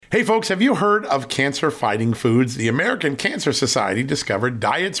Hey folks, have you heard of cancer-fighting foods? The American Cancer Society discovered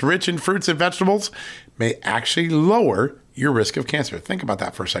diets rich in fruits and vegetables may actually lower your risk of cancer. Think about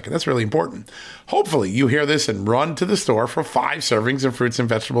that for a second. That's really important. Hopefully you hear this and run to the store for 5 servings of fruits and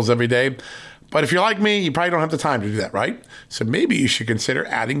vegetables every day. But if you're like me, you probably don't have the time to do that, right? So maybe you should consider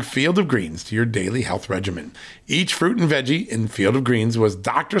adding Field of Greens to your daily health regimen. Each fruit and veggie in Field of Greens was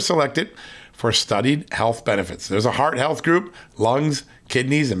doctor selected for studied health benefits. There's a heart health group, lungs,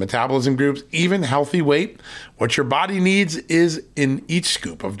 kidneys, and metabolism groups, even healthy weight. What your body needs is in each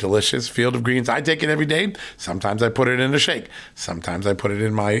scoop of delicious Field of Greens. I take it every day. Sometimes I put it in a shake. Sometimes I put it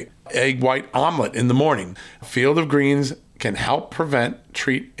in my egg white omelet in the morning. Field of Greens can help prevent,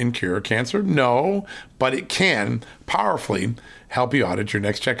 treat, and cure cancer? No, but it can powerfully help you out at your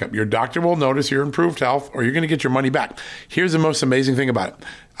next checkup. Your doctor will notice your improved health, or you're going to get your money back. Here's the most amazing thing about it.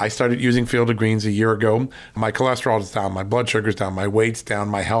 I started using Field of Greens a year ago. My cholesterol is down, my blood sugar's down, my weight's down,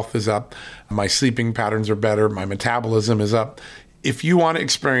 my health is up, my sleeping patterns are better, my metabolism is up. If you want to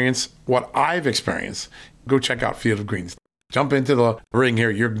experience what I've experienced, go check out Field of Greens. Jump into the ring here.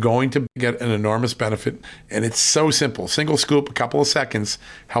 You're going to get an enormous benefit, and it's so simple. Single scoop, a couple of seconds,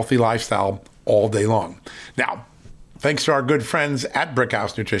 healthy lifestyle all day long. Now, thanks to our good friends at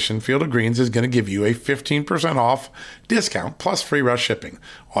Brickhouse Nutrition, Field of Greens is going to give you a 15% off discount plus free rush shipping.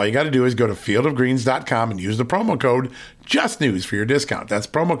 All you got to do is go to fieldofgreens.com and use the promo code JUSTNEWS for your discount. That's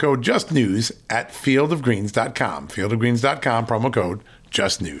promo code JUSTNEWS at fieldofgreens.com. Fieldofgreens.com, promo code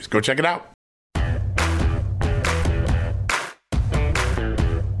JUSTNEWS. Go check it out.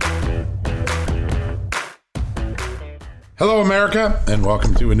 Hello, America, and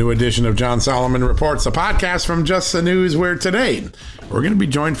welcome to a new edition of John Solomon Reports, a podcast from Just the News, where today we're going to be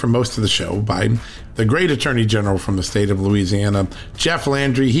joined for most of the show by the great Attorney General from the state of Louisiana, Jeff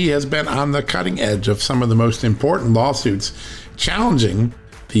Landry. He has been on the cutting edge of some of the most important lawsuits challenging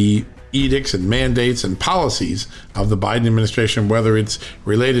the edicts and mandates and policies of the Biden administration, whether it's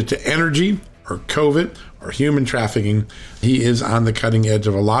related to energy or COVID or human trafficking. He is on the cutting edge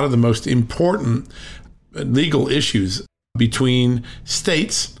of a lot of the most important legal issues between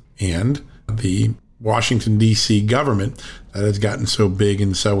states and the Washington, D.C. government that has gotten so big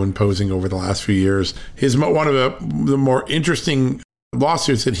and so imposing over the last few years. One of the more interesting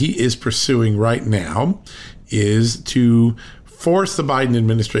lawsuits that he is pursuing right now is to force the Biden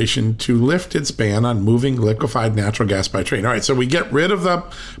administration to lift its ban on moving liquefied natural gas by train. All right, so we get rid of the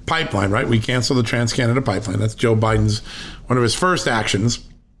pipeline, right? We cancel the Trans-Canada pipeline. That's Joe Biden's, one of his first actions.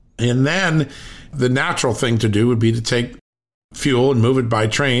 And then the natural thing to do would be to take fuel and move it by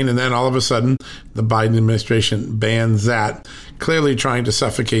train. And then all of a sudden, the Biden administration bans that, clearly trying to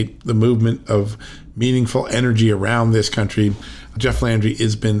suffocate the movement of meaningful energy around this country. Jeff Landry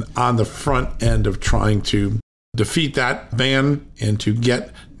has been on the front end of trying to defeat that ban and to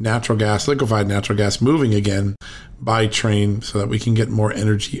get natural gas, liquefied natural gas, moving again by train so that we can get more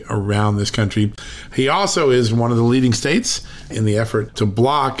energy around this country. He also is one of the leading states in the effort to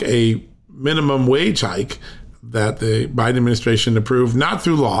block a minimum wage hike that the Biden administration approved, not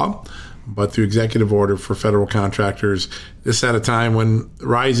through law, but through executive order for federal contractors. This at a time when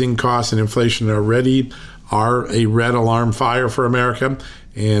rising costs and inflation already are a red alarm fire for America.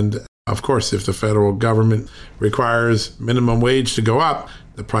 And of course, if the federal government requires minimum wage to go up,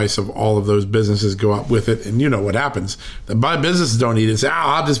 the price of all of those businesses go up with it. And you know what happens. The businesses don't eat it. Say,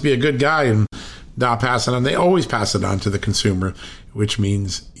 I'll just be a good guy and not pass it on. They always pass it on to the consumer, which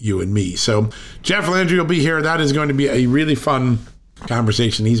means you and me. So Jeff Landry will be here. That is going to be a really fun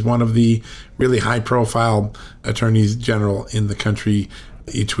conversation. He's one of the really high-profile attorneys general in the country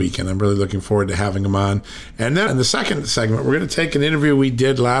each week, and I'm really looking forward to having him on. And then in the second segment, we're going to take an interview we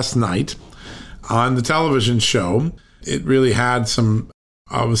did last night on the television show. It really had some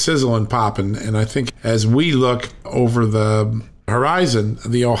sizzle and pop, and I think as we look over the horizon,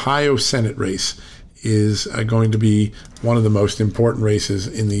 the Ohio Senate race is going to be one of the most important races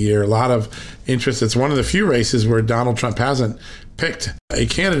in the year. A lot of interest. It's one of the few races where Donald Trump hasn't picked a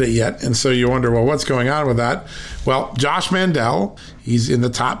candidate yet. And so you wonder, well, what's going on with that? Well, Josh Mandel, he's in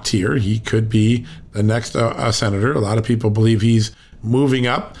the top tier. He could be the next senator. A lot of people believe he's moving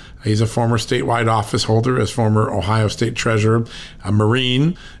up. He's a former statewide office holder, as former Ohio State treasurer, a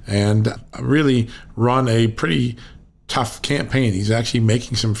Marine, and really run a pretty tough campaign. He's actually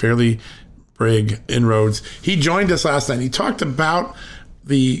making some fairly big inroads. He joined us last night. He talked about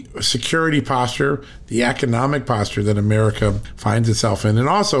the security posture, the economic posture that America finds itself in. And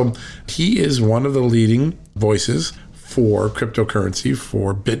also, he is one of the leading voices for cryptocurrency,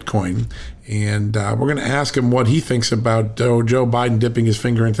 for Bitcoin. And we're going to ask him what he thinks about Joe Biden dipping his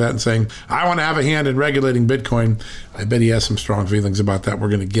finger into that and saying, I want to have a hand in regulating Bitcoin. I bet he has some strong feelings about that. We're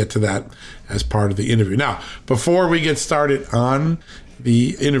going to get to that as part of the interview. Now, before we get started on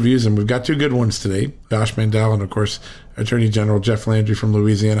the interviews, and we've got two good ones today, Josh Mandel and, of course, Attorney General Jeff Landry from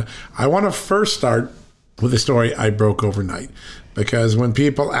Louisiana, I want to first start with a story I broke overnight. Because when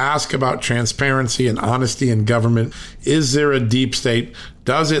people ask about transparency and honesty in government, is there a deep state?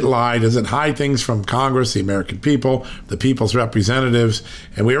 Does it lie? Does it hide things from Congress, the American people, the people's representatives?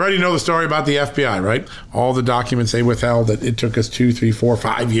 And we already know the story about the FBI, right? All the documents they withheld that it took us 2, 3, 4,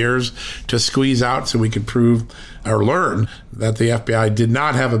 5 years to squeeze out so we could prove or learn that the FBI did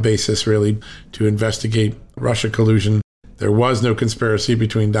not have a basis really to investigate Russia collusion. There was no conspiracy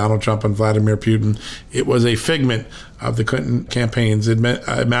between Donald Trump and Vladimir Putin. It was a figment of the Clinton campaign's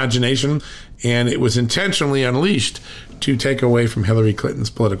imagination, and it was intentionally unleashed to take away from Hillary Clinton's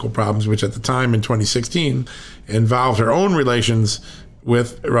political problems, which at the time in 2016 involved her own relations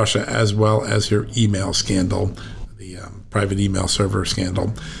with Russia as well as her email scandal, the private email server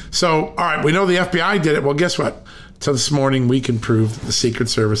scandal. So, all right, we know the FBI did it. Well, guess what? So this morning, we can prove that the Secret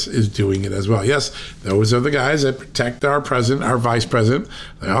Service is doing it as well. Yes, those are the guys that protect our president, our vice president.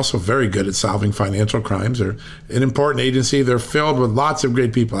 They're also very good at solving financial crimes. They're an important agency. They're filled with lots of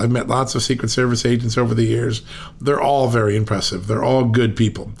great people. I've met lots of Secret Service agents over the years. They're all very impressive. They're all good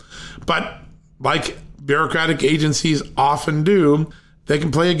people. But like bureaucratic agencies often do, they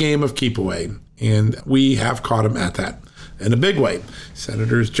can play a game of keep away. And we have caught them at that in a big way.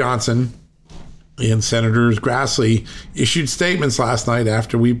 Senators Johnson and Senators Grassley issued statements last night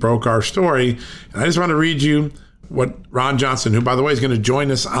after we broke our story. And I just want to read you what Ron Johnson, who, by the way, is going to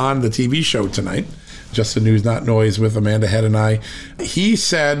join us on the TV show tonight, Just the News, Not Noise, with Amanda Head and I. He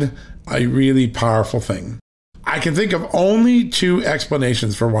said a really powerful thing. I can think of only two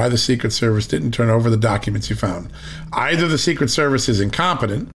explanations for why the Secret Service didn't turn over the documents you found. Either the Secret Service is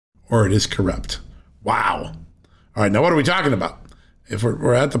incompetent or it is corrupt. Wow. All right, now what are we talking about? If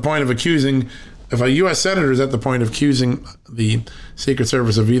we're at the point of accusing... If a U.S. senator is at the point of accusing the Secret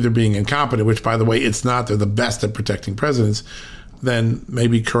Service of either being incompetent, which, by the way, it's not, they're the best at protecting presidents, then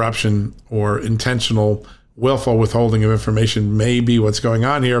maybe corruption or intentional, willful withholding of information may be what's going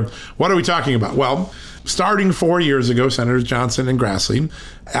on here. What are we talking about? Well, starting 4 years ago, Senators Johnson and Grassley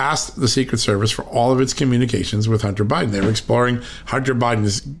asked the Secret Service for all of its communications with Hunter Biden. They were exploring Hunter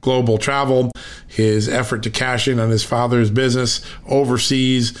Biden's global travel, his effort to cash in on his father's business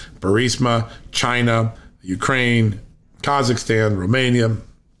overseas, Burisma, China, Ukraine, Kazakhstan, Romania.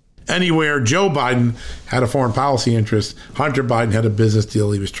 Anywhere Joe Biden had a foreign policy interest, Hunter Biden had a business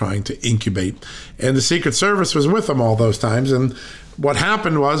deal he was trying to incubate. And the Secret Service was with him all those times. And what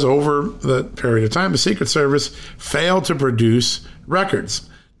happened was, over the period of time, the Secret Service failed to produce records.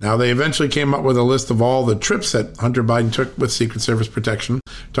 Now, they eventually came up with a list of all the trips that Hunter Biden took with Secret Service protection,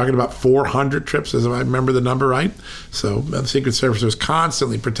 talking about 400 trips, as I remember the number right. So the Secret Service was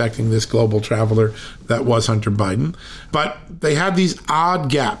constantly protecting this global traveler that was Hunter Biden. But they had these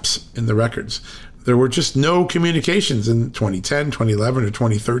odd gaps in the records. There were just no communications in 2010, 2011, or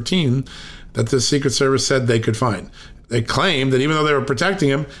 2013 that the Secret Service said they could find. They claimed that even though they were protecting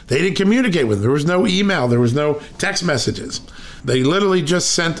him, they didn't communicate with him. There was no email. There was no text messages. They literally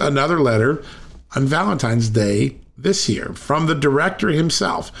just sent another letter on Valentine's Day this year from the director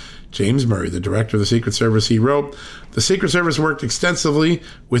himself, James Murray, the director of the Secret Service. He wrote, "The Secret Service worked extensively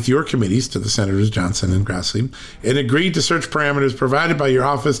with your committees," to the Senators Johnson and Grassley, "and agreed to search parameters provided by your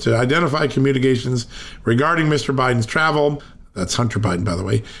office to identify communications regarding Mr. Biden's travel." That's Hunter Biden, by the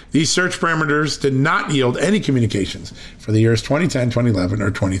way. "These search parameters did not yield any communications for the years 2010, 2011,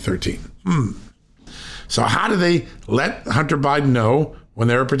 or 2013. So how did they let Hunter Biden know when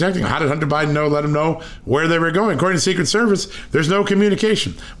they were protecting him? How did Hunter Biden let him know where they were going? According to Secret Service, there's no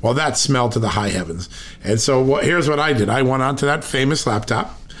communication. Well, that smelled to the high heavens. And so here's what I did. I went onto that famous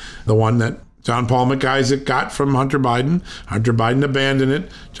laptop, the one that John Paul McIsaac got from Hunter Biden. Hunter Biden abandoned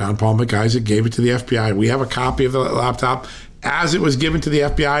it. John Paul McIsaac gave it to the FBI. We have a copy of the laptop as it was given to the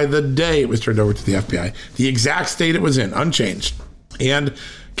FBI the day it was turned over to the FBI, the exact state it was in, unchanged. And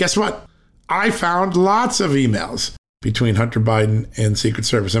guess what? I found lots of emails between Hunter Biden and Secret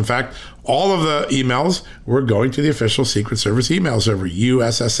Service. In fact, all of the emails were going to the official Secret Service email server,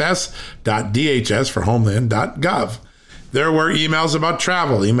 USSS.DHS for Homeland.gov. There were emails about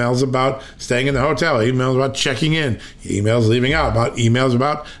travel, emails about staying in the hotel, emails about checking in, emails leaving out, emails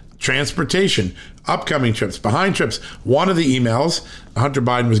about transportation, upcoming trips, behind trips. One of the emails, Hunter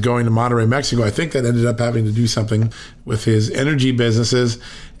Biden was going to Monterrey, Mexico. I think that ended up having to do something with his energy businesses.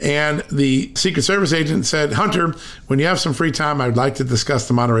 And the Secret Service agent said, Hunter, when you have some free time, I'd like to discuss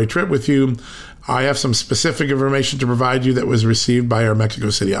the Monterrey trip with you. I have some specific information to provide you that was received by our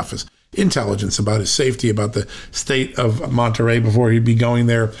Mexico City office. Intelligence about his safety, about the state of Monterrey before he'd be going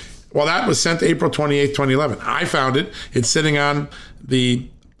there. Well, that was sent April 28th, 2011. I found it. It's sitting on the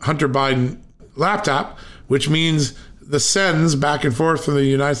Hunter Biden laptop, which means the sends back and forth from the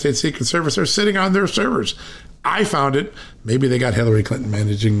United States Secret Service are sitting on their servers. I found it. Maybe they got Hillary Clinton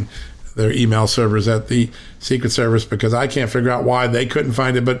managing their email servers at the Secret Service, because I can't figure out why they couldn't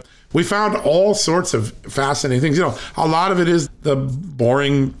find it. But we found all sorts of fascinating things. A lot of it is the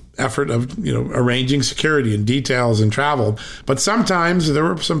boring effort of, arranging security and details and travel. But sometimes there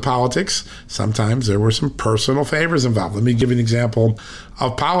were some politics. Sometimes there were some personal favors involved. Let me give you an example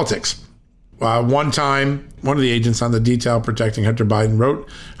of politics. One time, one of the agents on the detail protecting Hunter Biden wrote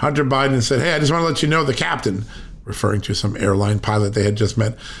Hunter Biden and said, hey, I just want to let you know the captain, referring to some airline pilot they had just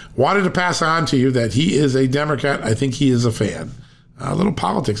met, wanted to pass on to you that he is a Democrat. I think he is a fan. A little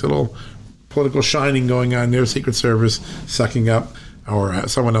politics, a little political shining going on there. Secret Service sucking up, or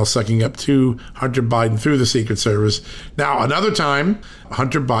someone else sucking up to Hunter Biden through the Secret Service. Now, another time,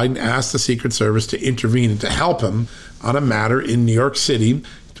 Hunter Biden asked the Secret Service to intervene and to help him on a matter in New York City,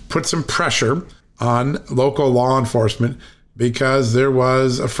 to put some pressure on local law enforcement, because there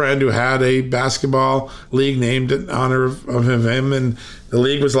was a friend who had a basketball league named in honor of him, and the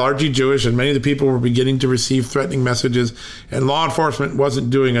league was largely Jewish, and many of the people were beginning to receive threatening messages, and law enforcement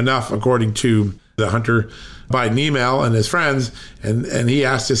wasn't doing enough, according to the Hunter Biden email and his friends, and he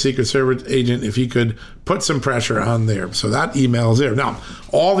asked his Secret Service agent if he could put some pressure on there. So that email is there. Now,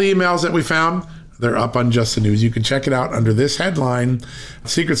 all the emails that we found, they're up on Just the News. You can check it out under this headline.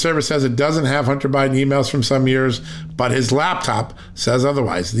 Secret Service says it doesn't have Hunter Biden emails from some years, but his laptop says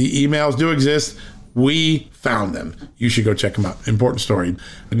otherwise. The emails do exist. We found them. You should go check them out. Important story.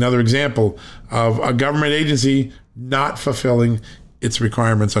 Another example of a government agency not fulfilling its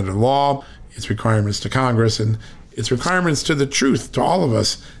requirements under law, its requirements to Congress, and its requirements to the truth, to all of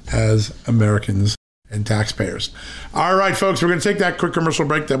us as Americans and taxpayers. All right, folks, we're going to take that quick commercial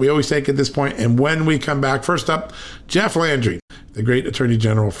break that we always take at this point. And when we come back, first up, Jeff Landry, the great Attorney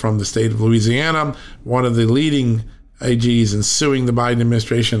General from the state of Louisiana, one of the leading AGs in suing the Biden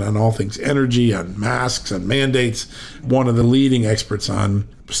administration on all things energy, on masks, on mandates, one of the leading experts on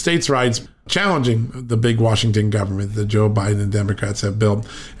states' rights, challenging the big Washington government that Joe Biden and Democrats have built.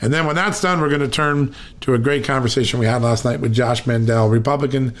 And then when that's done, we're going to turn to a great conversation we had last night with Josh Mandel,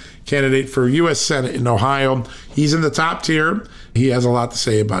 Republican candidate for U.S. Senate in Ohio. He's in the top tier. He has a lot to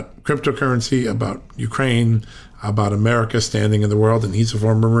say about cryptocurrency, about Ukraine, about America standing in the world, and he's a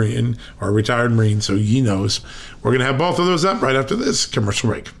former Marine or a retired Marine, so he knows. We're going to have both of those up right after this commercial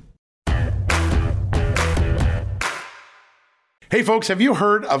break. Hey folks, have you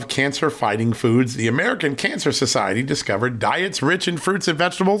heard of cancer-fighting foods? The American Cancer Society discovered diets rich in fruits and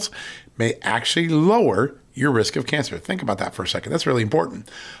vegetables may actually lower your risk of cancer. Think about that for a second. That's really important.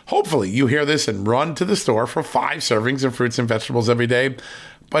 Hopefully you hear this and run to the store for 5 servings of fruits and vegetables every day.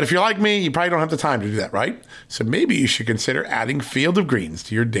 But if you're like me, you probably don't have the time to do that, right? So maybe you should consider adding Field of Greens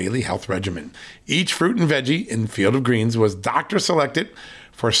to your daily health regimen. Each fruit and veggie in Field of Greens was doctor selected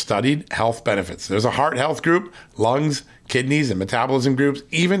for studied health benefits. There's a heart health group, lungs, kidneys, and metabolism groups,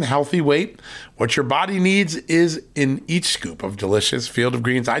 even healthy weight. What your body needs is in each scoop of delicious Field of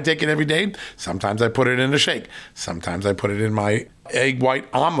Greens. I take it every day. Sometimes I put it in a shake. Sometimes I put it in my egg white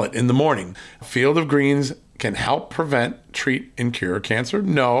omelet in the morning. Field of Greens can help prevent, treat, and cure cancer?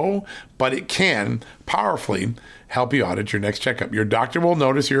 No, but it can powerfully help you out at your next checkup. Your doctor will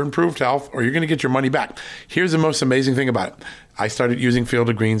notice your improved health, or you're going to get your money back. Here's the most amazing thing about it. I started using Field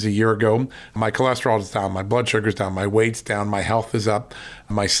of Greens a year ago. My cholesterol is down, my blood sugar's down, my weight's down, my health is up,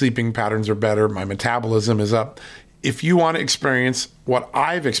 my sleeping patterns are better, my metabolism is up. If you want to experience what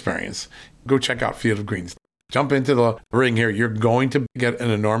I've experienced, go check out Field of Greens. Jump into the ring here. You're going to get an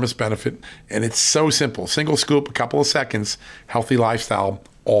enormous benefit, and it's so simple. Single scoop, a couple of seconds, healthy lifestyle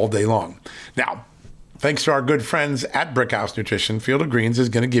all day long. Now, thanks to our good friends at Brickhouse Nutrition, Field of Greens is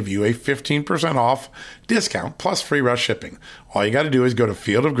going to give you a 15% off discount plus free rush shipping. All you got to do is go to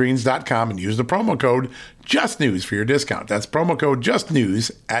fieldofgreens.com and use the promo code JUSTNEWS for your discount. That's promo code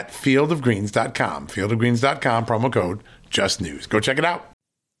JUSTNEWS at fieldofgreens.com. Fieldofgreens.com, promo code JUSTNEWS. Go check it out.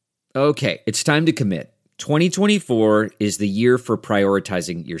 Okay, it's time to commit. 2024 is the year for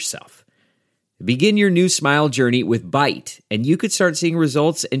prioritizing yourself. Begin your new smile journey with Byte, and you could start seeing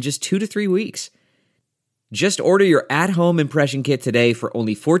results in just 2 to 3 weeks. Just order your at-home impression kit today for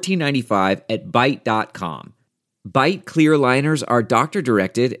only $14.95 at Byte.com. Byte clear liners are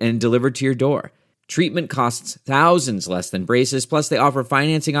doctor-directed and delivered to your door. Treatment costs thousands less than braces, plus they offer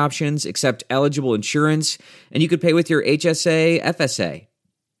financing options, accept eligible insurance, and you could pay with your HSA, FSA.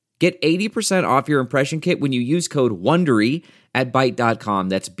 Get 80% off your impression kit when you use code WONDERY at Byte.com.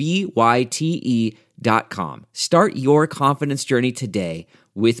 That's BYTE.com. Start your confidence journey today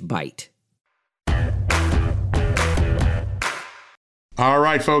with Byte. All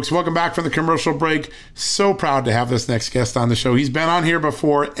right, folks, welcome back from the commercial break. So proud to have this next guest on the show. He's been on here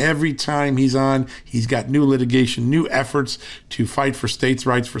before. Every time he's on, he's got new litigation, new efforts to fight for states'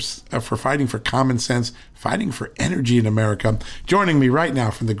 rights, for fighting for common sense, fighting for energy in America. Joining me right now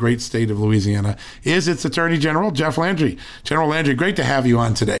from the great state of Louisiana is its Attorney General, Jeff Landry. General Landry, great to have you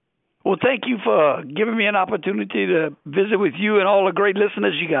on today. Well, thank you for giving me an opportunity to visit with you and all the great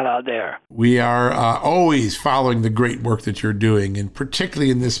listeners you got out there. We are always following the great work that you're doing, and particularly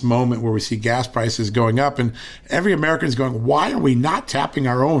in this moment where we see gas prices going up, and every American is going, why are we not tapping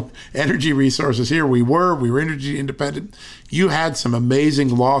our own energy resources here? We were energy independent. You had some amazing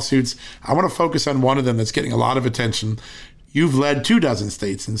lawsuits. I want to focus on one of them that's getting a lot of attention. You've led 24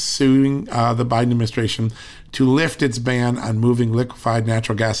 states in suing the Biden administration to lift its ban on moving liquefied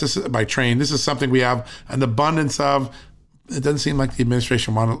natural gas by train. This is something we have an abundance of. It doesn't seem like the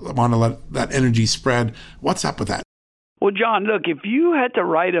administration want to let that energy spread. What's up with that? Well, John, look, if you had to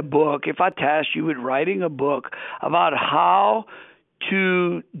write a book, if I tasked you with writing a book about how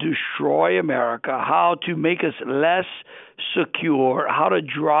to destroy America, how to make us less secure, how to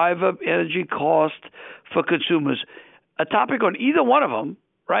drive up energy costs for consumers, a topic on either one of them,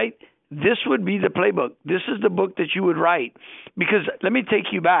 right? This would be the playbook. This is the book that you would write. Because let me take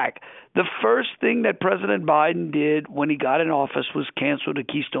you back. The first thing that President Biden did when he got in office was cancel the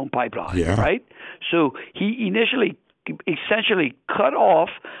Keystone Pipeline, right? So he initially essentially cut off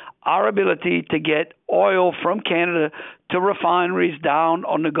our ability to get oil from Canada to refineries down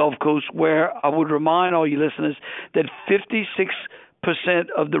on the Gulf Coast, where I would remind all you listeners that 56%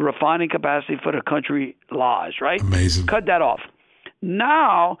 of the refining capacity for the country lies, right? Amazing. Cut that off.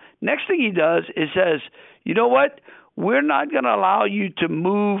 Now, next thing he does is says, you know what? We're not going to allow you to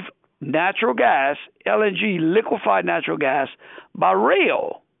move natural gas, LNG, liquefied natural gas, by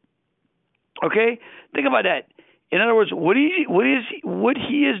rail. Okay? Think about that. In other words, what he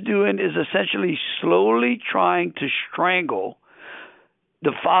is doing is essentially slowly trying to strangle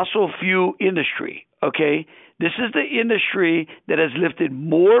the fossil fuel industry. Okay? This is the industry that has lifted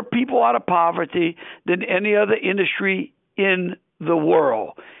more people out of poverty than any other industry in the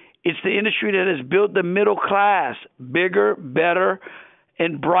world. It's the industry that has built the middle class bigger, better,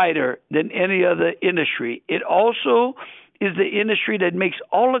 and brighter than any other industry. It also is the industry that makes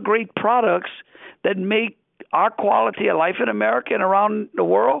all the great products that make our quality of life in America and around the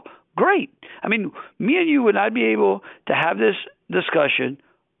world great. I mean, me and you would not be able to have this discussion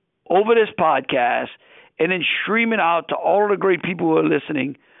over this podcast and then stream it out to all of the great people who are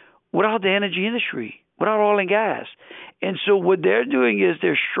listening without the energy industry, without oil and gas. And so what they're doing is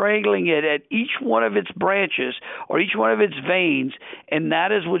they're strangling it at each one of its branches or each one of its veins, and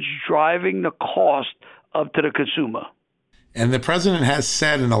that is what's driving the cost up to the consumer. And the president has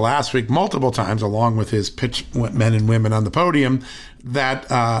said in the last week multiple times, along with his pitch men and women on the podium, that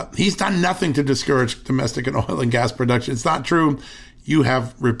he's done nothing to discourage domestic and oil and gas production. It's not true. You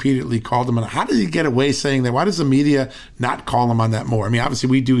have repeatedly called him on. How does he get away saying that? Why does the media not call him on that more? I mean, obviously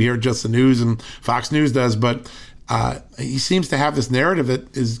we do here Just the News and Fox News does, but he seems to have this narrative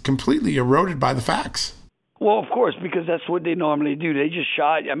that is completely eroded by the facts. Well, of course, because that's what they normally do. They just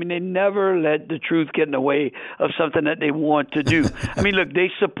shy. I mean, they never let the truth get in the way of something that they want to do. I mean, look,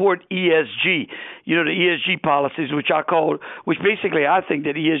 they support ESG, the ESG policies, which basically I think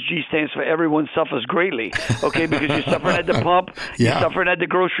that ESG stands for everyone suffers greatly, okay, because you're suffering at the pump, you're suffering at the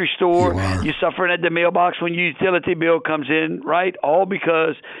grocery store, you're suffering at the mailbox when your utility bill comes in, right? All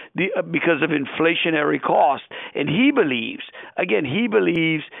because of inflationary cost. And he believes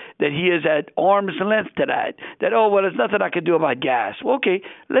that he is at arm's length to that, there's nothing I can do about gas. Well, okay,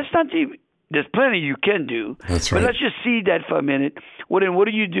 let's not see. There's plenty you can do. That's right. But let's just see that for a minute. What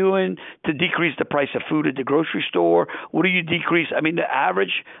are you doing to decrease the price of food at the grocery store? What do you decrease? I mean, the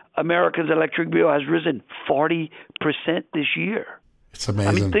average American's electric bill has risen 40% this year. It's amazing.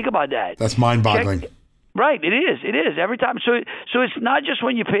 I mean, think about that. That's mind-boggling. Right, it is. It is every time. So it's not just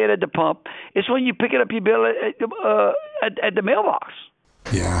when you pay it at the pump. It's when you pick it up your bill at the mailbox.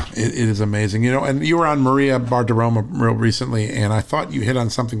 Yeah, it is amazing. And you were on Maria Bartiromo real recently, and I thought you hit on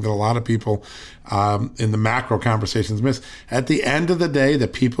something that a lot of people in the macro conversations miss. At the end of the day, the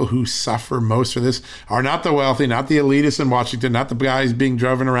people who suffer most for this are not the wealthy, not the elitists in Washington, not the guys being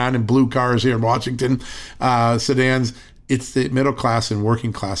driven around in blue cars here in Washington, sedans. It's the middle class and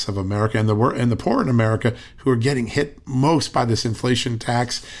working class of America and the poor in America who are getting hit most by this inflation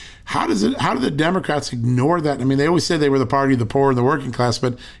tax. How do the Democrats ignore that? I mean, they always say they were the party of the poor and the working class,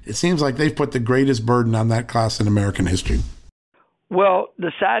 but it seems like they've put the greatest burden on that class in American history. Well,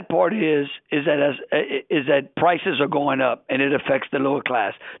 the sad part is that prices are going up and it affects the lower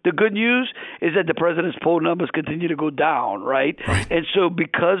class. The good news is that the president's poll numbers continue to go down, right? And so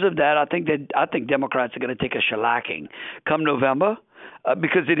because of that, I think Democrats are going to take a shellacking come November.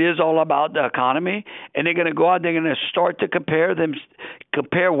 Because it is all about the economy, and they're going to go out. They're going to start to compare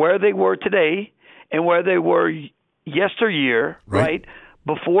where they were today and where they were yesteryear, right?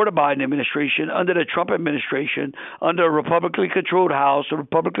 Before the Biden administration, under the Trump administration, under a Republican controlled House, a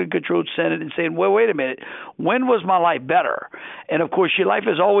Republican controlled Senate, and saying, well, wait a minute, when was my life better? And of course, your life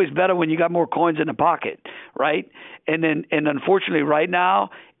is always better when you got more coins in the pocket, right? And unfortunately, right now,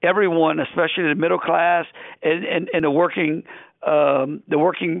 everyone, especially the middle class and the working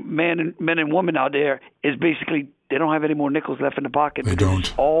men and women out there, is basically they don't have any more nickels left in the pocket. They don't.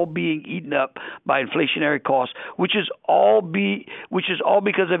 It's all being eaten up by inflationary costs, which is all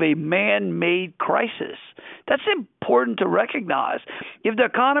because of a man-made crisis. That's important to recognize. If the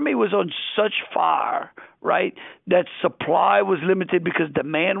economy was on such fire, right, that supply was limited because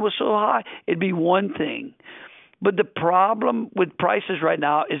demand was so high, it'd be one thing. But the problem with prices right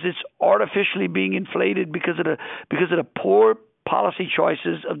now is it's artificially being inflated because of the poor policy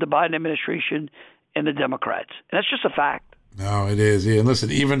choices of the Biden administration and the Democrats. And that's just a fact. No, it is. And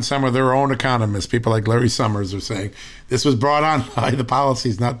listen, even some of their own economists, people like Larry Summers, are saying this was brought on by the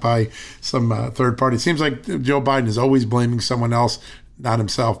policies, not by some third party. It seems like Joe Biden is always blaming someone else, not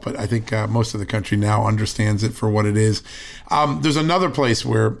himself, but I think most of the country now understands it for what it is. There's another place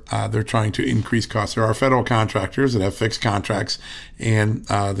where they're trying to increase costs. There are federal contractors that have fixed contracts, and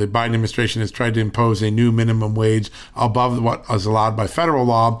the Biden administration has tried to impose a new minimum wage above what is allowed by federal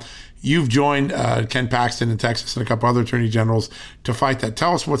law. You've joined Ken Paxton in Texas and a couple other attorney generals to fight that.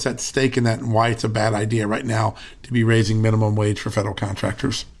 Tell us what's at stake in that and why it's a bad idea right now to be raising minimum wage for federal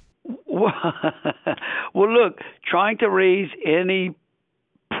contractors. Well, look, trying to raise any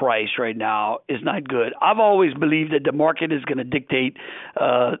price right now is not good. I've always believed that the market is going to dictate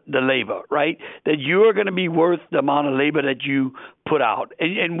the labor, right? That you are going to be worth the amount of labor that you put out.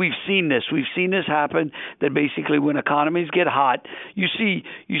 And we've seen this. We've seen this happen, that basically when economies get hot, you see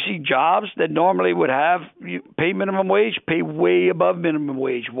jobs that normally would have you pay minimum wage, pay way above minimum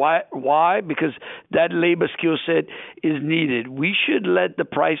wage. Why? Because that labor skill set is needed. We should let the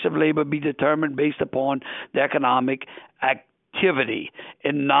price of labor be determined based upon the economic activity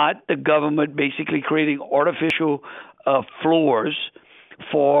and not the government basically creating artificial floors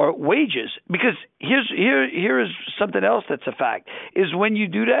for wages. Because here is something else that's a fact, is when you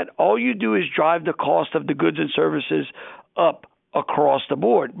do that, all you do is drive the cost of the goods and services up across the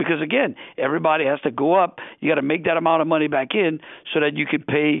board. Because again, everybody has to go up. You got to make that amount of money back in so that you can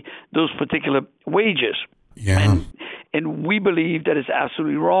pay those particular wages. Yeah. And we believe that it's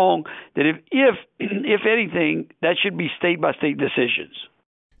absolutely wrong, that if anything, that should be state by state decisions.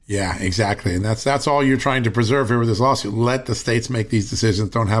 Yeah, exactly. And that's all you're trying to preserve here with this lawsuit. Let the states make these decisions.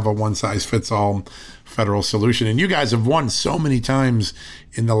 Don't have a one-size-fits-all federal solution. And you guys have won so many times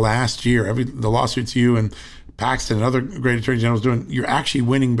in the last year. The lawsuits you and Paxton and other great attorney generals doing, you're actually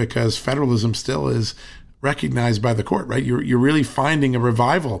winning because federalism still is recognized by the court, right? You're really finding a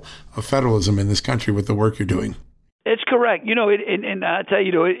revival of federalism in this country with the work you're doing. It's correct. And I tell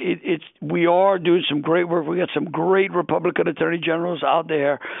you, we are doing some great work. We got some great Republican attorney generals out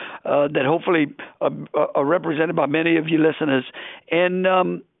there that hopefully are represented by many of you listeners. And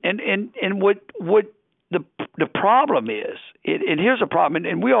what the problem is, and here's a problem,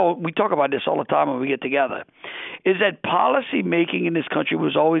 and we talk about this all the time when we get together, is that policy making in this country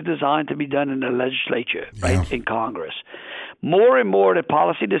was always designed to be done in the legislature, right, in Congress. More and more, the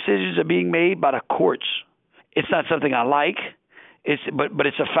policy decisions are being made by the courts. It's not something I like, but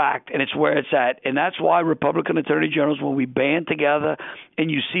it's a fact, and it's where it's at. And that's why Republican attorney generals, when we band together and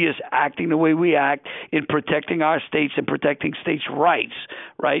you see us acting the way we act in protecting our states and protecting states' rights,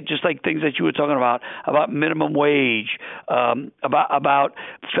 right? Just like things that you were talking about minimum wage, about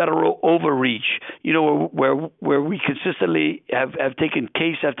federal overreach, where we consistently have taken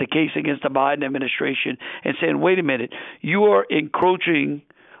case after case against the Biden administration and saying, wait a minute, you are encroaching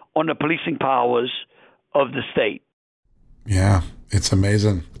on the policing powers of the state. Yeah, it's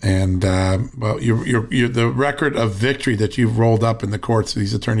amazing. And well, you're the record of victory that you've rolled up in the courts,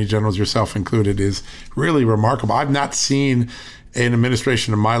 these attorney generals, yourself included, is really remarkable. I've not seen an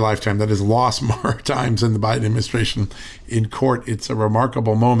administration in my lifetime that has lost more times than the Biden administration in court. It's a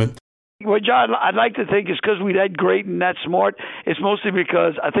remarkable moment. Well, John, I'd like to think it's because we that great and that smart. It's mostly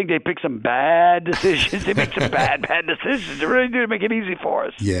because I think they picked some bad decisions. They make some bad decisions. They really do make it easy for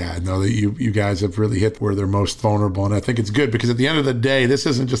us. Yeah, no, you guys have really hit where they're most vulnerable. And I think it's good because at the end of the day, this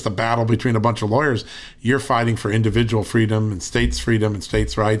isn't just a battle between a bunch of lawyers. You're fighting for individual freedom and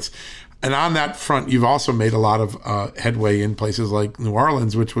states' rights. And on that front, you've also made a lot of headway in places like New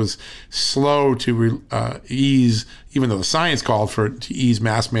Orleans, which was slow to ease, even though the science called for it to ease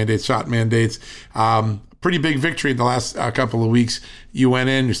mask mandates, shot mandates. Pretty big victory in the last couple of weeks. You went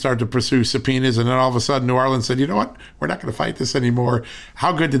in, you started to pursue subpoenas, and then all of a sudden New Orleans said, you know what, we're not going to fight this anymore.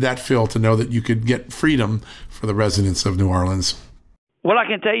 How good did that feel to know that you could get freedom for the residents of New Orleans? Well, I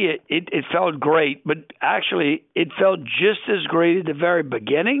can tell you, it felt great, but actually it felt just as great at the very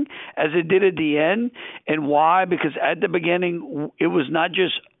beginning as it did at the end. And why? Because at the beginning, it was not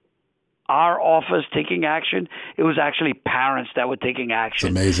just our office taking action. It was actually parents that were taking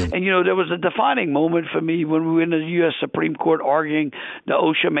action. It's amazing. And, there was a defining moment for me when we were in the U.S. Supreme Court arguing the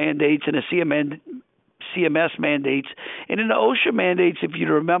OSHA mandates and the CMS mandates. And in the OSHA mandates, if you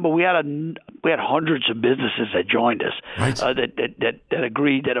remember, we had hundreds of businesses that joined us, right. that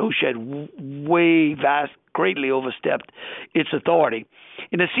agreed that OSHA had greatly overstepped its authority.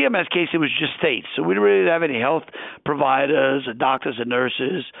 In the CMS case, it was just states, so we didn't really have any health providers or doctors and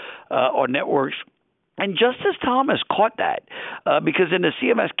nurses or networks. And Justice Thomas caught that because in the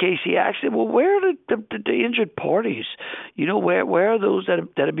CMS case, he asked him, well, where are the injured parties? Where are those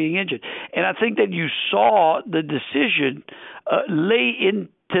that are being injured? And I think that you saw the decision lay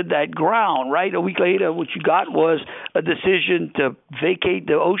into that ground, right? A week later, what you got was a decision to vacate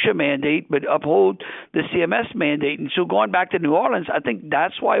the OSHA mandate but uphold the CMS mandate. And so going back to New Orleans, I think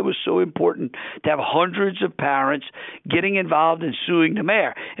that's why it was so important to have hundreds of parents getting involved in suing the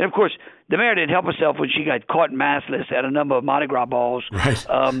mayor. And, of course, the mayor didn't help herself when she got caught maskless at a number of Mardi Gras balls yes.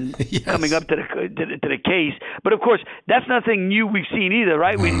 coming up to the case. But, of course, that's nothing new we've seen either,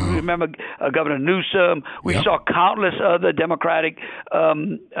 right? We remember Governor Newsom. We saw countless other Democratic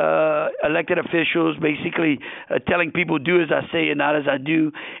elected officials basically telling people, do as I say and not as I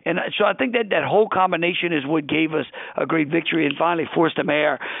do. And so I think that whole combination is what gave us a great victory and finally forced the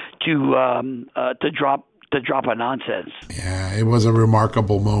mayor to drop a nonsense. Yeah, it was a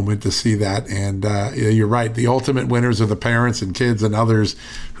remarkable moment to see that. And you're right. The ultimate winners are the parents and kids and others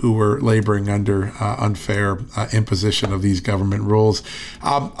who were laboring under unfair imposition of these government rules.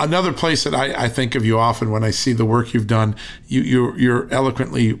 Another place that I think of you often when I see the work you've done, you're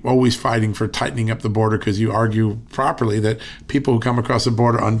eloquently always fighting for tightening up the border because you argue properly that people who come across the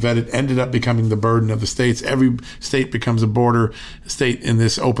border unvetted ended up becoming the burden of the states. Every state becomes a border state in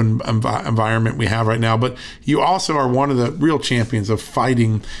this open environment we have right now. But you also are one of the real champions of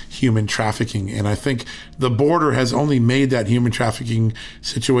fighting human trafficking. And I think the border has only made that human trafficking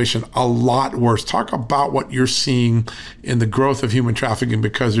situation a lot worse. Talk about what you're seeing in the growth of human trafficking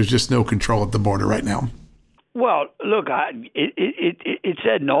because there's just no control at the border right now. Well, look, it's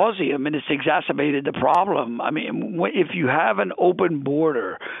ad nauseum, and it's exacerbated the problem. I mean, if you have an open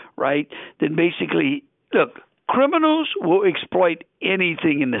border, right, then basically, look, criminals will exploit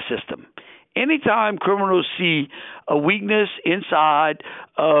anything in the system. Anytime criminals see a weakness inside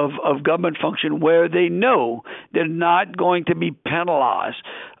of government function where they know they're not going to be penalized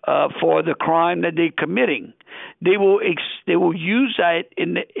for the crime that they're committing, they will use that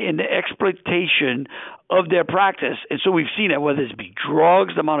in the exploitation of their practice. And so we've seen that, whether it's be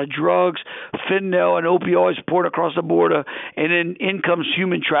drugs, the amount of drugs, fentanyl and opioids poured across the border, and then in comes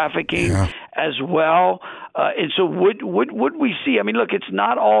human trafficking as well. And so what we see, I mean, look, it's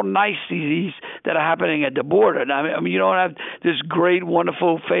not all niceties that are happening at the border. I mean, you don't have this great,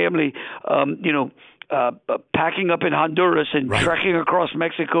 wonderful family, packing up in Honduras and trekking across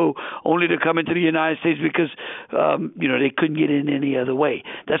Mexico only to come into the United States because, they couldn't get in any other way.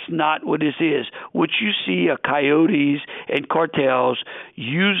 That's not what this is. What you see are coyotes and cartels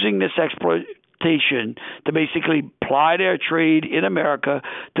using this exploitation to basically ply their trade in America,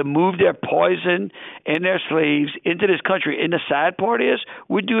 to move their poison and their slaves into this country. And the sad part is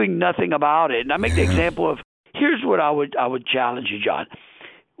we're doing nothing about it. And I make the example of, here's what I would challenge you, John.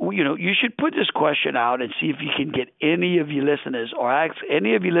 You should put this question out and see if you can get any of your listeners or ask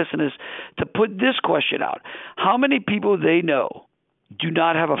any of your listeners to put this question out. How many people they know do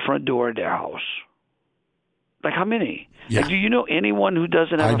not have a front door in their house? Like how many? Yeah. Like, do you know anyone who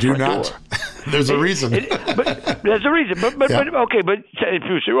doesn't have a front door? There's a reason. But there's a reason. But if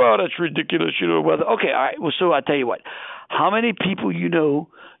you say, well, that's ridiculous, whether. Okay, all right. Well, so I tell you what. How many people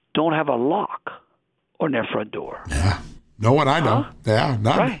don't have a lock on their front door? Yeah. No one I know. Huh? Yeah,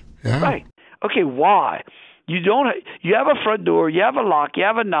 none. Right. Yeah. Right. Okay, why? You have a front door, you have a lock, you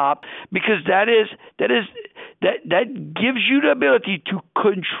have a knob, because that gives you the ability to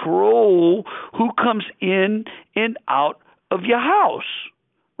control who comes in and out of your house,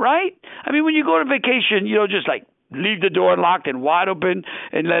 right? I mean, when you go on vacation, just like leave the door unlocked and wide open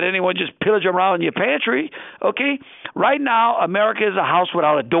and let anyone just pillage around in your pantry, okay? Right now, America is a house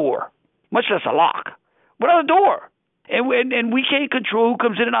without a door, much less a lock, without a door. And we can't control who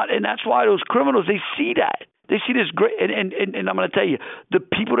comes in and out, and that's why those criminals, they see that. They see this great, and I'm going to tell you, the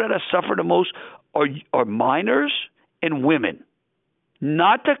people that have suffered the most are minors and women,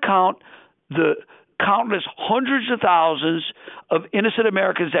 not to count the countless hundreds of thousands of innocent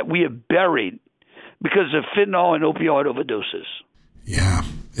Americans that we have buried because of fentanyl and opioid overdoses. Yeah,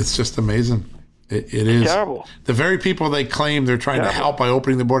 it's just amazing. It is terrible. The very people they claim they're trying to help by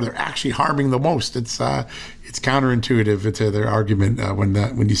opening the border, they're actually harming the most. It's counterintuitive to their argument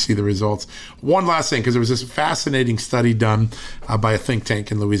when you see the results. One last thing, because there was this fascinating study done by a think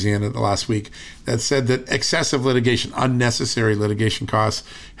tank in Louisiana last week that said that excessive litigation, unnecessary litigation costs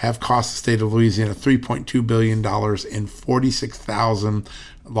have cost the state of Louisiana $3.2 billion and 46,000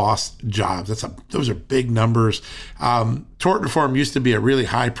 lost jobs. Those are big numbers. Tort reform used to be a really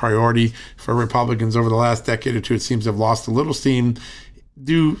high priority for Republicans over the last decade or two. It seems to have lost a little steam.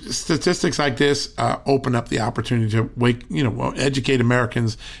 Do statistics like this open up the opportunity to educate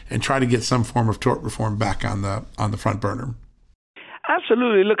Americans and try to get some form of tort reform back on the front burner?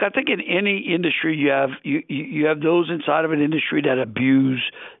 Absolutely. Look, I think in any industry you have those inside of an industry that abuse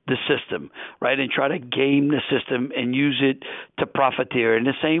the system, right, and try to game the system and use it to profiteer. In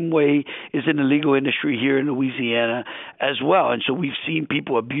the same way is in the legal industry here in Louisiana as well. And so we've seen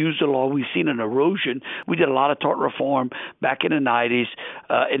people abuse the law. We've seen an erosion. We did a lot of tort reform back in the 90s,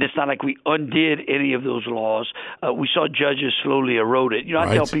 and it's not like we undid any of those laws. We saw judges slowly erode it.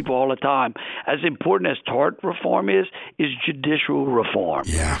 I tell people all the time, as important as tort reform is judicial reform.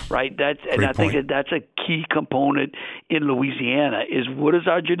 Yeah. Right? I think that's a key component in Louisiana is what does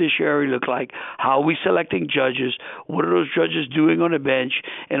our judiciary look like? How are we selecting judges? What are those judges doing on the bench?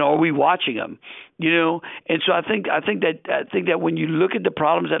 And are we watching them? And so I think that when you look at the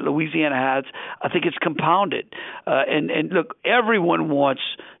problems that Louisiana has, I think it's compounded. And look, everyone wants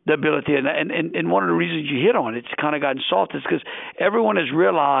the ability, and one of the reasons you hit on it's kind of gotten soft is because everyone has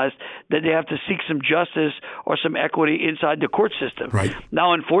realized that they have to seek some justice or some equity inside the court system. Right.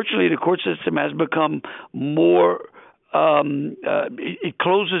 Now, unfortunately, the court system has become more. It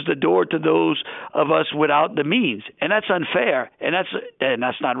closes the door to those of us without the means, and that's unfair, and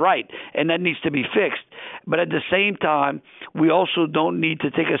that's not right, and that needs to be fixed. But at the same time, we also don't need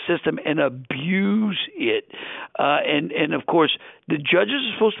to take a system and abuse it. And of course, the judges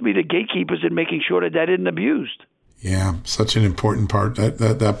are supposed to be the gatekeepers in making sure that isn't abused. Yeah, such an important part.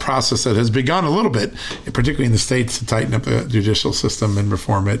 That process that has begun a little bit, particularly in the states, to tighten up the judicial system and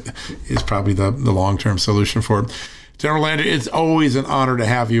reform it is probably the long-term solution for it. General Landry, it's always an honor to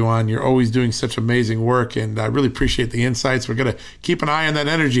have you on. You're always doing such amazing work, and I really appreciate the insights. We're going to keep an eye on that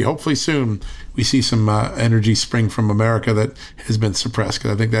energy. Hopefully soon we see some energy spring from America that has been suppressed,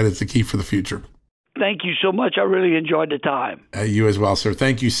 because I think that is the key for the future. Thank you so much. I really enjoyed the time. You as well, sir.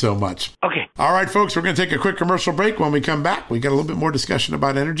 Thank you so much. Okay. All right, folks, we're going to take a quick commercial break. When we come back, we got a little bit more discussion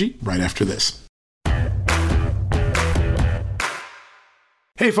about energy right after this.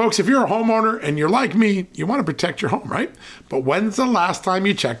 Hey folks, if you're a homeowner and you're like me, you want to protect your home, right? But when's the last time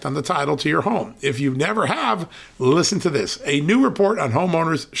you checked on the title to your home? If you never have, listen to this. A new report on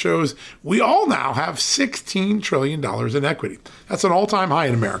homeowners shows we all now have $16 trillion in equity. That's an all-time high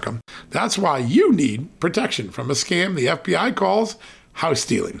in America. That's why you need protection from a scam the FBI calls house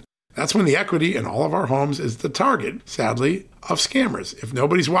stealing. That's when the equity in all of our homes is the target, sadly, of scammers. If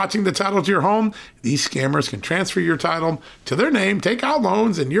nobody's watching the title to your home, these scammers can transfer your title to their name, take out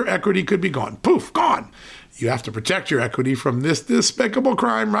loans, and your equity could be gone. Poof, gone. You have to protect your equity from this despicable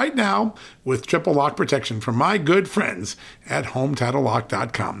crime right now with triple lock protection from my good friends at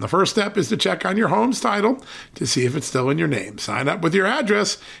HomeTitleLock.com. The first step is to check on your home's title to see if it's still in your name. Sign up with your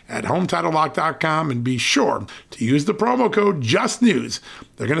address at HomeTitleLock.com and be sure to use the promo code JUSTNEWS.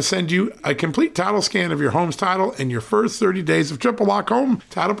 They're going to send you a complete title scan of your home's title and your first 30 days of triple lock home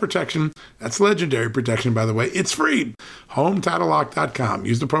title protection. That's legendary protection, by the way. It's free. HomeTitleLock.com.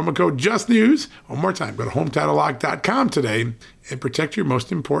 Use the promo code JUSTNEWS. One more time, go to HomeTitleLock.com today and protect your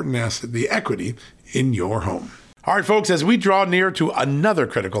most important asset, the equity in your home. All right, folks, as we draw near to another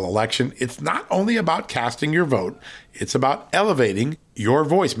critical election, it's not only about casting your vote, it's about elevating your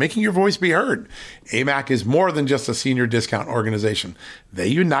voice, making your voice be heard. AMAC is more than just a senior discount organization. They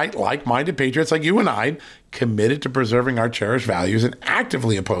unite like-minded patriots like you and I, committed to preserving our cherished values and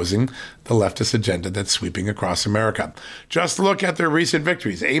actively opposing the leftist agenda that's sweeping across America. Just look at their recent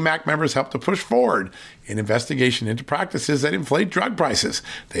victories. AMAC members helped to push forward an investigation into practices that inflate drug prices.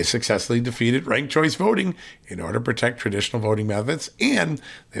 They successfully defeated ranked choice voting in order to protect traditional voting methods, and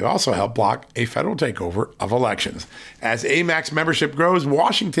they've also helped block a federal takeover of elections. As AMAC's membership grows,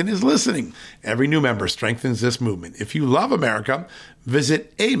 Washington is listening. Every new member strengthens this movement. If you love America,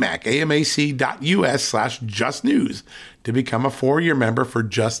 visit amac.us/justnews to become a 4-year member for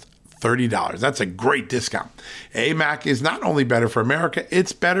just $30. That's a great discount. AMAC is not only better for America,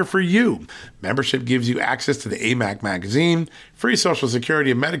 it's better for you. Membership gives you access to the AMAC magazine, free Social Security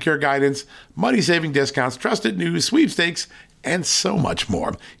and Medicare guidance, money-saving discounts, trusted news, sweepstakes, and so much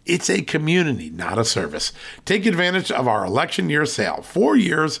more. It's a community, not a service. Take advantage of our election year sale, 4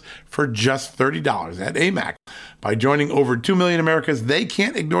 years for just $30 at AMAC. By joining over 2 million Americans, they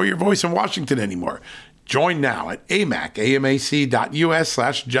can't ignore your voice in Washington anymore. Join now at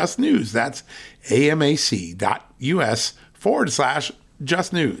amac.us/justnews. That's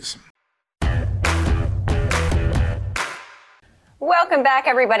amac.us/justnews. Welcome back,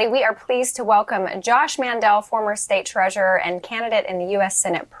 everybody. We are pleased to welcome Josh Mandel, former state treasurer and candidate in the U.S.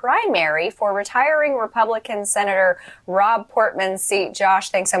 Senate primary for retiring Republican Senator Rob Portman's seat. Josh,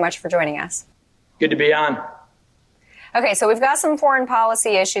 thanks so much for joining us. Good to be on. Okay, so we've got some foreign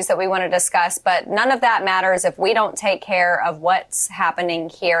policy issues that we want to discuss, but none of that matters if we don't take care of what's happening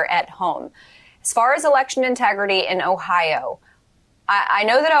here at home. As far as election integrity in Ohio, I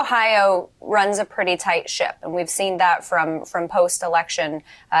know that Ohio runs a pretty tight ship, and we've seen that from post-election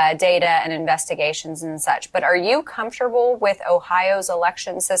data and investigations and such. But are you comfortable with Ohio's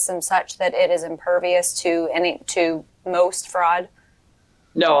election system such that it is impervious to most fraud?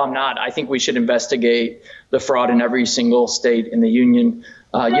 No, I'm not. I think we should investigate the fraud in every single state in the union.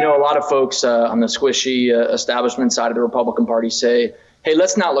 A lot of folks on the squishy establishment side of the Republican Party say, hey,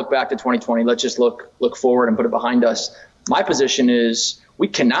 let's not look back to 2020. Let's just look forward and put it behind us. My position is we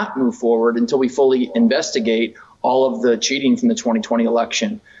cannot move forward until we fully investigate all of the cheating from the 2020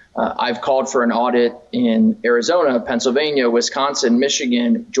 election. I've called for an audit in Arizona, Pennsylvania, Wisconsin,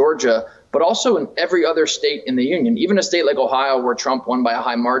 Michigan, Georgia, but also in every other state in the union, even a state like Ohio where Trump won by a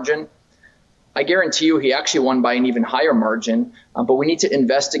high margin. I guarantee you he actually won by an even higher margin, but we need to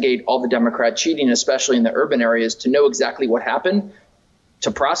investigate all the Democrat cheating, especially in the urban areas, to know exactly what happened,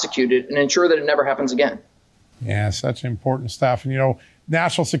 to prosecute it, and ensure that it never happens again. Yeah, such important stuff. And,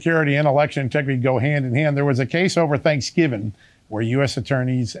 national security and election integrity go hand in hand. There was a case over Thanksgiving where U.S.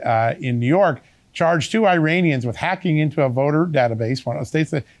 attorneys in New York charged 2 Iranians with hacking into a voter database, one of the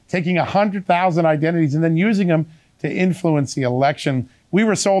states, that taking 100,000 identities and then using them to influence the election. We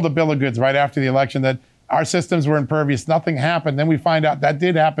were sold a bill of goods right after the election that our systems were impervious. Nothing happened. Then we find out that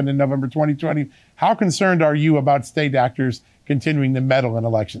did happen in November 2020. How concerned are you about state actors continuing to meddle in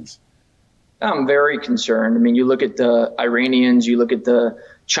elections? I'm very concerned. I mean, you look at the Iranians, you look at the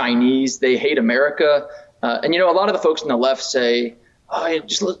Chinese, they hate America. And a lot of the folks on the left say,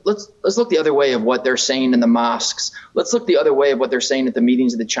 let's look the other way of what they're saying in the mosques. Let's look the other way of what they're saying at the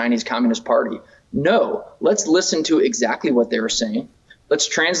meetings of the Chinese Communist Party. No, let's listen to exactly what they were saying. Let's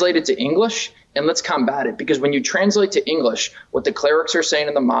translate it to English and let's combat it. Because when you translate to English what the clerics are saying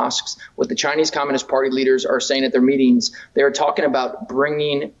in the mosques, what the Chinese Communist Party leaders are saying at their meetings, they're talking about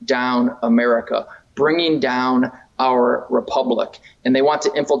bringing down America, bringing down our republic. And they want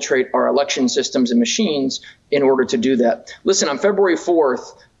to infiltrate our election systems and machines in order to do that. Listen, on February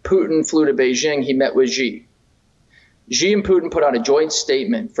 4th, Putin flew to Beijing. He met with Xi. Xi and Putin put out a joint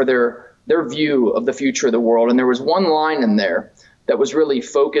statement for their view of the future of the world. And there was one line in there that was really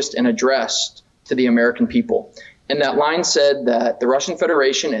focused and addressed to the American people. And that line said that the Russian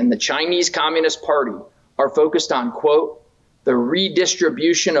Federation and the Chinese Communist Party are focused on, quote, the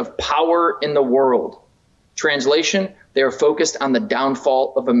redistribution of power in the world. Translation, they are focused on the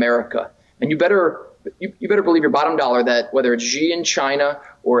downfall of America. And you better believe your bottom dollar that whether it's Xi in China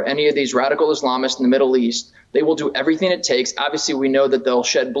or any of these radical Islamists in the Middle East, they will do everything it takes. Obviously, we know that they'll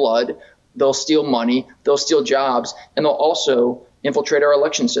shed blood, they'll steal money, they'll steal jobs, and they'll also infiltrate our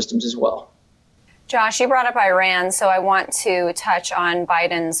election systems as well. Josh, you brought up Iran, so I want to touch on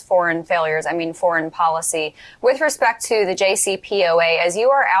Biden's foreign policy. With respect to the JCPOA, as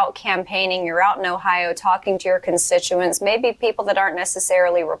you are out campaigning, you're out in Ohio talking to your constituents, maybe people that aren't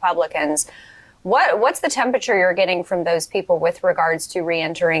necessarily Republicans, what's the temperature you're getting from those people with regards to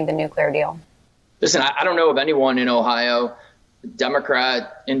re-entering the nuclear deal? Listen, I don't know of anyone in Ohio,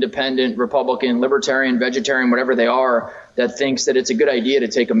 Democrat, independent, Republican, libertarian, vegetarian, whatever they are, that thinks that it's a good idea to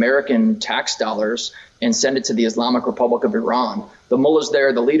take American tax dollars and send it to the Islamic Republic of Iran. The mullahs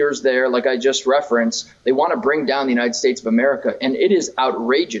there, the leaders there, like I just referenced, they want to bring down the United States of America. And it is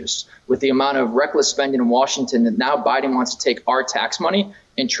outrageous with the amount of reckless spending in Washington that now Biden wants to take our tax money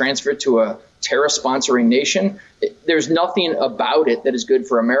and transfer it to a terrorist sponsoring nation. There's nothing about it that is good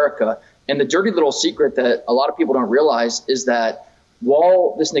for America. And the dirty little secret that a lot of people don't realize is that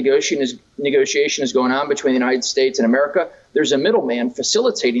while this negotiation is going on between the United States and America, there's a middleman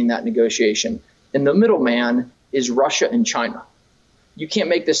facilitating that negotiation. And the middleman is Russia and China. You can't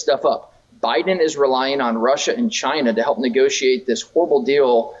make this stuff up. Biden is relying on Russia and China to help negotiate this horrible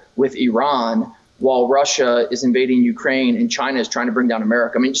deal with Iran while Russia is invading Ukraine and China is trying to bring down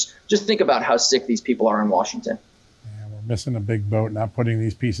America. I mean, just think about how sick these people are in Washington. Yeah, we're missing a big boat, not putting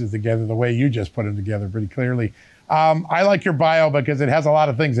these pieces together the way you just put them together pretty clearly. I like your bio because it has a lot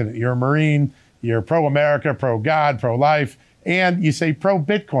of things in it. You're a Marine, you're pro-America, pro-God, pro-life, and you say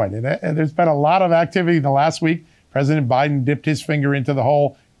pro-Bitcoin. And there's been a lot of activity in the last week. President Biden dipped his finger into the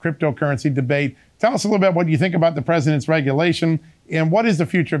whole cryptocurrency debate. Tell us a little bit what you think about the president's regulation and what is the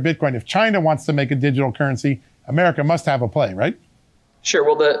future of Bitcoin. If China wants to make a digital currency, America must have a play, right? Sure.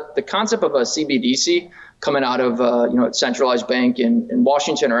 Well, the concept of a CBDC coming out of a centralized bank in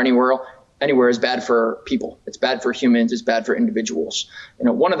Washington or anywhere is bad for people. It's bad for humans. It's bad for individuals.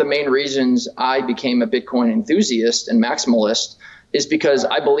 One of the main reasons I became a Bitcoin enthusiast and maximalist is because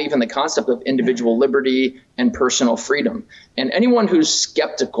I believe in the concept of individual liberty and personal freedom. And anyone who's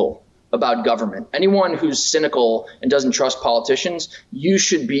skeptical about government, anyone who's cynical and doesn't trust politicians, you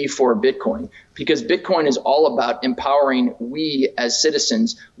should be for Bitcoin, because Bitcoin is all about empowering we as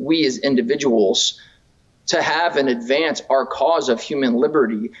citizens, we as individuals, to have and advance our cause of human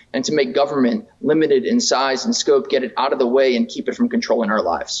liberty and to make government limited in size and scope, get it out of the way and keep it from controlling our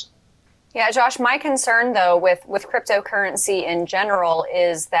lives. Yeah, Josh, my concern, though, with cryptocurrency in general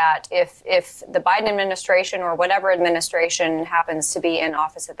is that if the Biden administration or whatever administration happens to be in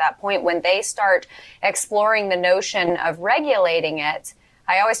office at that point, when they start exploring the notion of regulating it,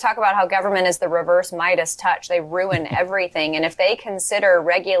 I always talk about how government is the reverse Midas touch. They ruin everything. And if they consider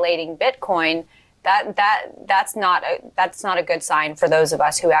regulating Bitcoin, that's not a good sign for those of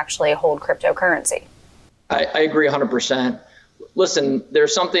us who actually hold cryptocurrency. I agree 100%. Listen,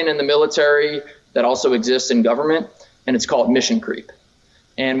 there's something in the military that also exists in government, and it's called mission creep.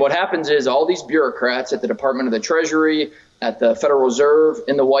 And what happens is all these bureaucrats at the Department of the Treasury, at the Federal Reserve,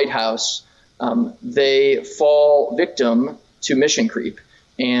 in the White House, they fall victim to mission creep.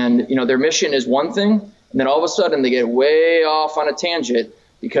 And, their mission is one thing, and then all of a sudden they get way off on a tangent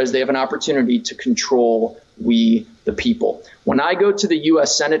because they have an opportunity to control we, the people. When I go to the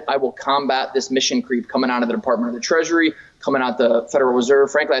U.S. Senate, I will combat this mission creep coming out of the Department of the Treasury, coming out the Federal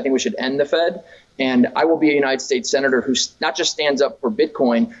Reserve. Frankly, I think we should end the Fed. And I will be a United States senator who not just stands up for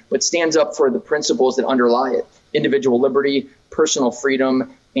Bitcoin, but stands up for the principles that underlie it: individual liberty, personal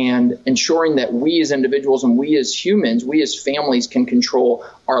freedom, and ensuring that we as individuals and we as humans, we as families can control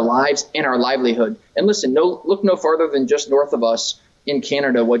our lives and our livelihood. And listen, look no farther than just north of us in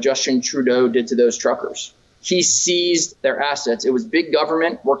Canada, what Justin Trudeau did to those truckers. He seized their assets. It was big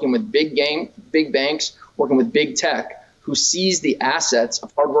government working with big banks, working with big tech, who seized the assets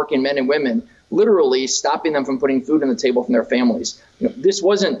of hardworking men and women, literally stopping them from putting food on the table from their families. This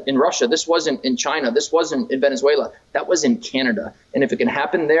wasn't in Russia. This wasn't in China. This wasn't in Venezuela. That was in Canada. And if it can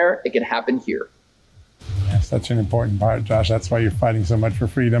happen there, it can happen here. Yes, that's an important part, Josh. That's why you're fighting so much for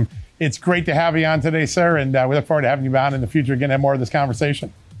freedom. It's great to have you on today, sir. And we look forward to having you on in the future again, have more of this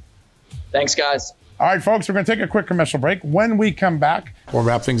conversation. Thanks, guys. All right, folks, we're going to take a quick commercial break. When we come back, we'll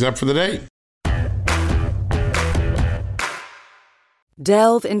wrap things up for the day.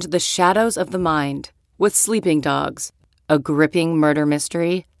 Delve into the shadows of the mind with Sleeping Dogs, a gripping murder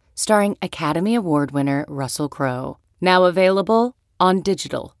mystery starring Academy Award winner Russell Crowe. Now available on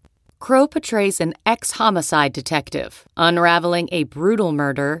digital. Crowe portrays an ex-homicide detective unraveling a brutal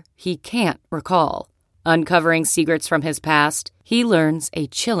murder he can't recall. Uncovering secrets from his past, he learns a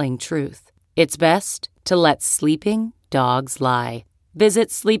chilling truth. It's best to let sleeping dogs lie. Visit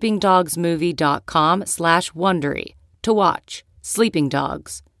sleepingdogsmovie.com/Wondery to watch Sleeping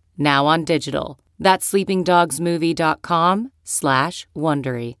Dogs, now on digital. That's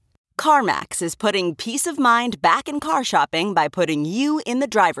sleepingdogsmovie.com/Wondery. CarMax is putting peace of mind back in car shopping by putting you in the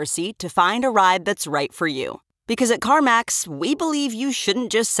driver's seat to find a ride that's right for you. Because at CarMax, we believe you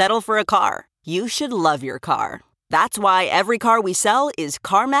shouldn't just settle for a car. You should love your car. That's why every car we sell is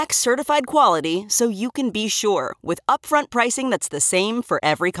CarMax certified quality, so you can be sure with upfront pricing that's the same for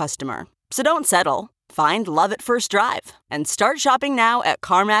every customer. So don't settle. Find love at first drive and start shopping now at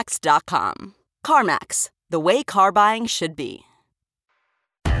CarMax.com. CarMax, the way car buying should be.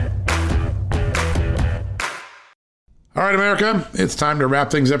 All right, America, it's time to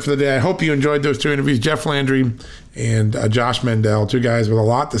wrap things up for the day. I hope you enjoyed those two interviews, Jeff Landry and Josh Mandel, two guys with a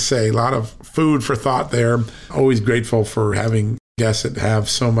lot to say, a lot of food for thought there. Always grateful for having guests that have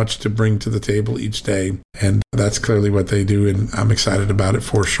so much to bring to the table each day. And that's clearly what they do, and I'm excited about it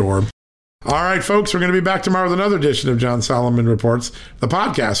for sure. All right, folks, we're going to be back tomorrow with another edition of John Solomon Reports, the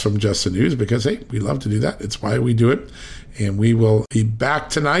podcast from Just the News, because, hey, we love to do that. It's why we do it. And we will be back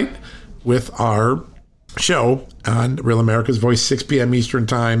tonight with our show on Real America's Voice, 6 p.m. Eastern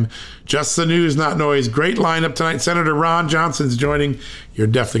Time. Just the News, not noise. Great lineup tonight. Senator Ron Johnson's joining. You're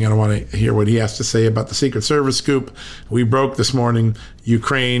definitely going to want to hear what he has to say about the Secret Service scoop. We broke this morning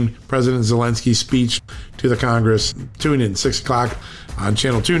Ukraine, President Zelensky's speech to the Congress. Tune in 6 o'clock on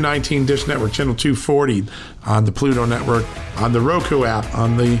Channel 219 Dish Network, Channel 240 on the Pluto Network, on the Roku app,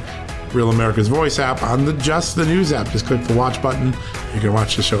 on the Real America's Voice app, on the Just the News app. Just click the watch button. You can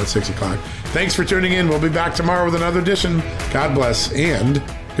watch the show at 6 o'clock. Thanks for tuning in. We'll be back tomorrow with another edition. God bless and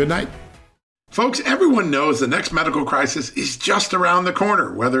good night. Folks, everyone knows the next medical crisis is just around the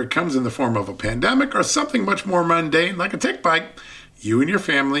corner, whether it comes in the form of a pandemic or something much more mundane like a tick bite. You and your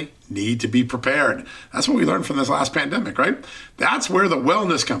family need to be prepared. That's what we learned from this last pandemic, right? That's where the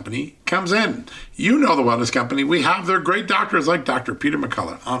Wellness Company comes in. You know the Wellness Company. We have their great doctors like Dr. Peter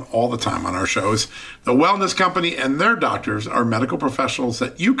McCullough on all the time on our shows. The Wellness Company and their doctors are medical professionals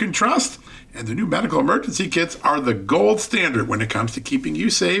that you can trust, and the new medical emergency kits are the gold standard when it comes to keeping you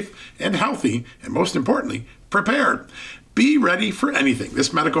safe and healthy, and most importantly, prepared. Be ready for anything.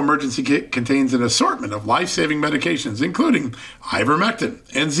 This medical emergency kit contains an assortment of life-saving medications, including ivermectin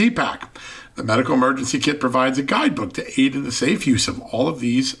and Z-Pak. The medical emergency kit provides a guidebook to aid in the safe use of all of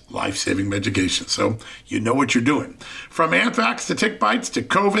these life-saving medications, so you know what you're doing. From anthrax to tick bites to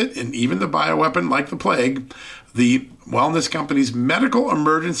COVID and even the bioweapon like the plague, the Wellness Company's medical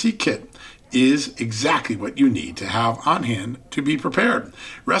emergency kit is exactly what you need to have on hand to be prepared.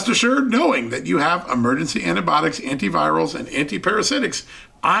 Rest assured knowing that you have emergency antibiotics, antivirals, and antiparasitics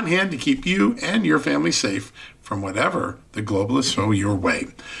on hand to keep you and your family safe from whatever the globalists throw your way.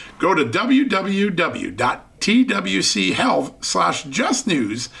 Go to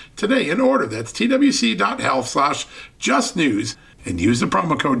www.twchealth/justnews today and order. That's twc.health/justnews and use the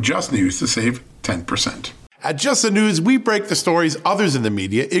promo code JUSTNEWS to save 10%. At Just the News, we break the stories others in the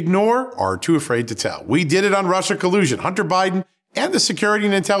media ignore or are too afraid to tell. We did it on Russia collusion, Hunter Biden, and the security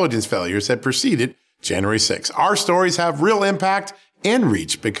and intelligence failures that preceded January 6. Our stories have real impact and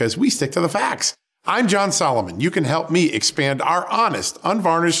reach because we stick to the facts. I'm John Solomon. You can help me expand our honest,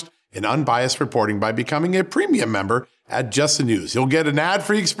 unvarnished, and unbiased reporting by becoming a premium member at Just the News. You'll get an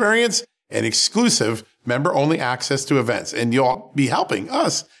ad-free experience and exclusive member-only access to events, and you'll be helping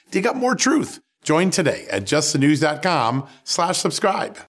us dig up more truth. Join today at justthenews.com/subscribe.